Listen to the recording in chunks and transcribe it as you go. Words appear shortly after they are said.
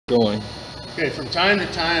going. Okay, from time to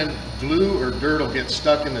time, glue or dirt will get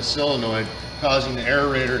stuck in the solenoid, causing the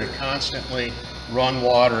aerator to constantly run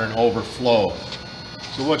water and overflow.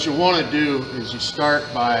 So what you want to do is you start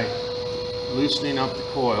by loosening up the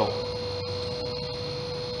coil,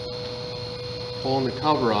 pulling the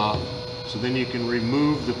cover off, so then you can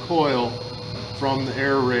remove the coil from the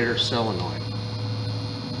aerator solenoid.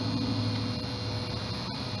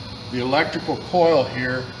 The electrical coil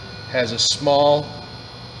here has a small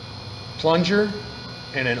plunger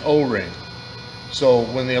and an O-ring. So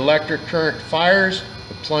when the electric current fires,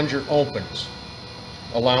 the plunger opens,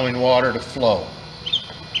 allowing water to flow.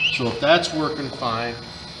 So if that's working fine,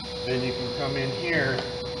 then you can come in here,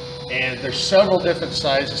 and there's several different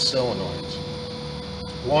sizes solenoids.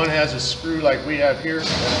 One has a screw like we have here, that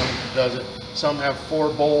one does it. Some have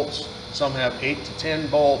 4 bolts, some have 8 to 10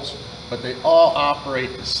 bolts, but they all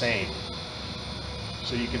operate the same.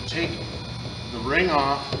 So you can take the ring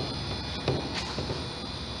off,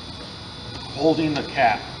 holding the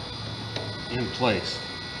cap in place.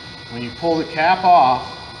 When you pull the cap off,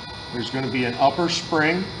 there's going to be an upper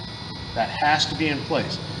spring that has to be in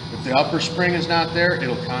place. If the upper spring is not there,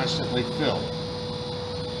 it'll constantly fill.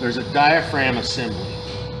 There's a diaphragm assembly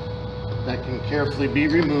that can carefully be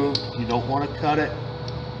removed. You don't want to cut it.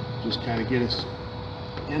 Just kind of get it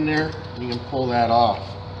in there. You can pull that off.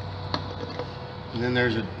 And then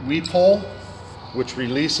there's a weep hole, which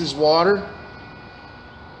releases water,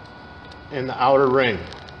 and the outer ring.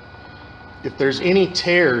 If there's any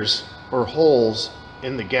tears or holes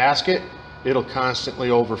in the gasket, it'll constantly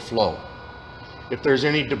overflow. If there's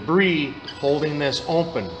any debris holding this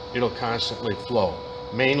open, it'll constantly flow,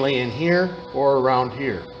 mainly in here or around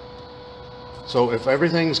here. So if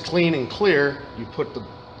everything's clean and clear, you put the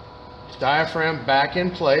diaphragm back in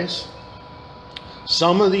place.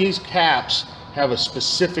 Some of these caps have a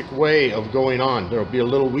specific way of going on. There'll be a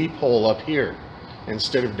little weep hole up here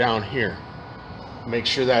instead of down here. Make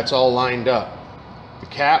sure that's all lined up. The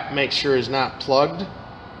cap, make sure, is not plugged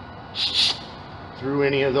through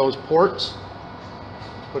any of those ports.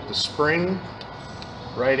 Put the spring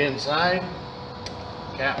right inside,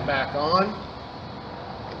 cap back on,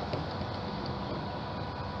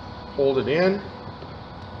 hold it in,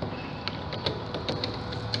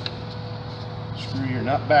 screw your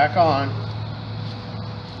nut back on.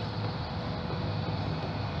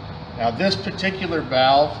 Now this particular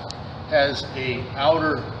valve has an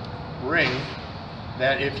outer ring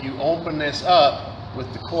that if you open this up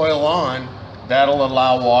with the coil on, that'll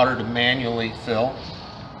allow water to manually fill.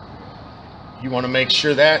 You want to make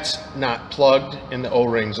sure that's not plugged and the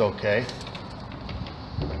O-ring's okay.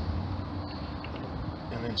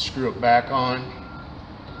 And then screw it back on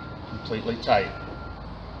completely tight.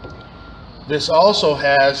 This also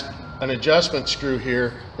has an adjustment screw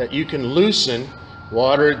here that you can loosen,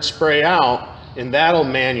 water would spray out, and that'll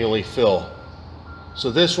manually fill.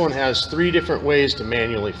 So this one has 3 different ways to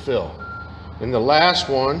manually fill. And the last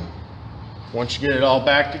one, once you get it all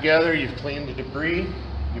back together, you've cleaned the debris,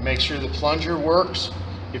 you make sure the plunger works.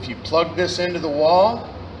 If you plug this into the wall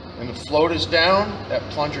and the float is down, that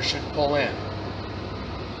plunger should pull in.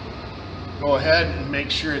 Go ahead and make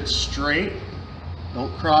sure it's straight.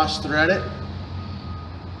 Don't cross thread it.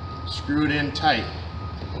 Screw it in tight.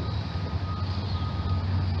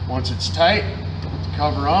 Once it's tight, put the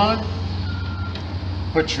cover on,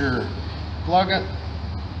 put your plug it,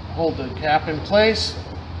 hold the cap in place,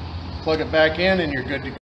 plug it back in, and you're good to go.